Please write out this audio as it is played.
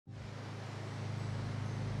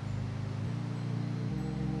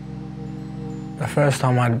The first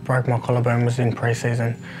time I broke my collarbone was in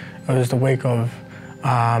pre-season. It was the week of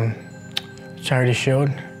Charity Shield.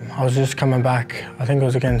 I was just coming back, I think it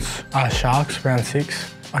was against Sharks, round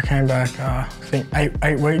 6. I came back, I think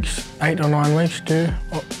 8 or 9 weeks due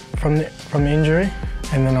from the injury,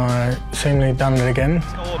 and then I seemingly done it again.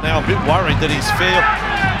 Oh, now a bit worried that he's failed.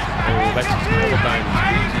 Oh, that's his collarbone.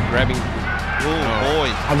 He's grabbing. Oh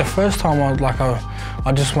boy! The first time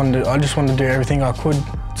I just wanted to do everything I could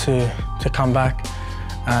to come back,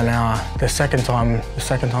 and the second time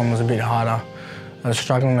was a bit harder. I was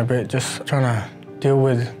struggling a bit, just trying to deal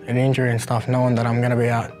with an injury and stuff, knowing that I'm going to be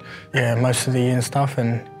out, most of the year and stuff,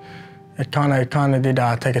 and it kind of did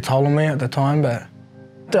take a toll on me at the time. But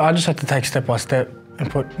I just had to take step by step and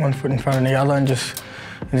put one foot in front of the other and just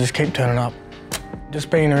keep turning up. Just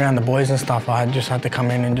being around the boys and stuff, I just had to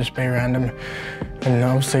come in and just be around them, and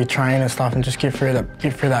obviously train and stuff, and just get through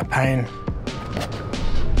that pain.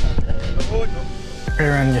 Be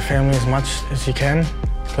around your family as much as you can,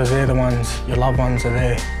 because they're the ones, your loved ones are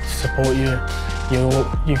there to support you.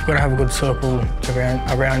 You've got to have a good circle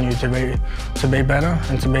around you to be better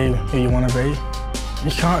and to be who you want to be.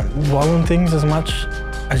 You can't dwell on things as much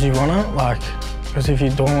as you want to, because if you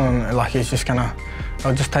dwell on it, it's just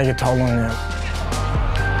it'll just take a toll on you.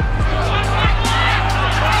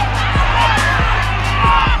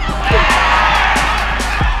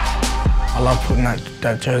 I love putting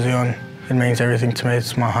that jersey on. It means everything to me.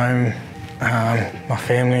 It's my home, my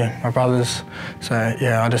family, my brothers. So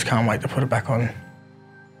yeah, I just can't wait to put it back on.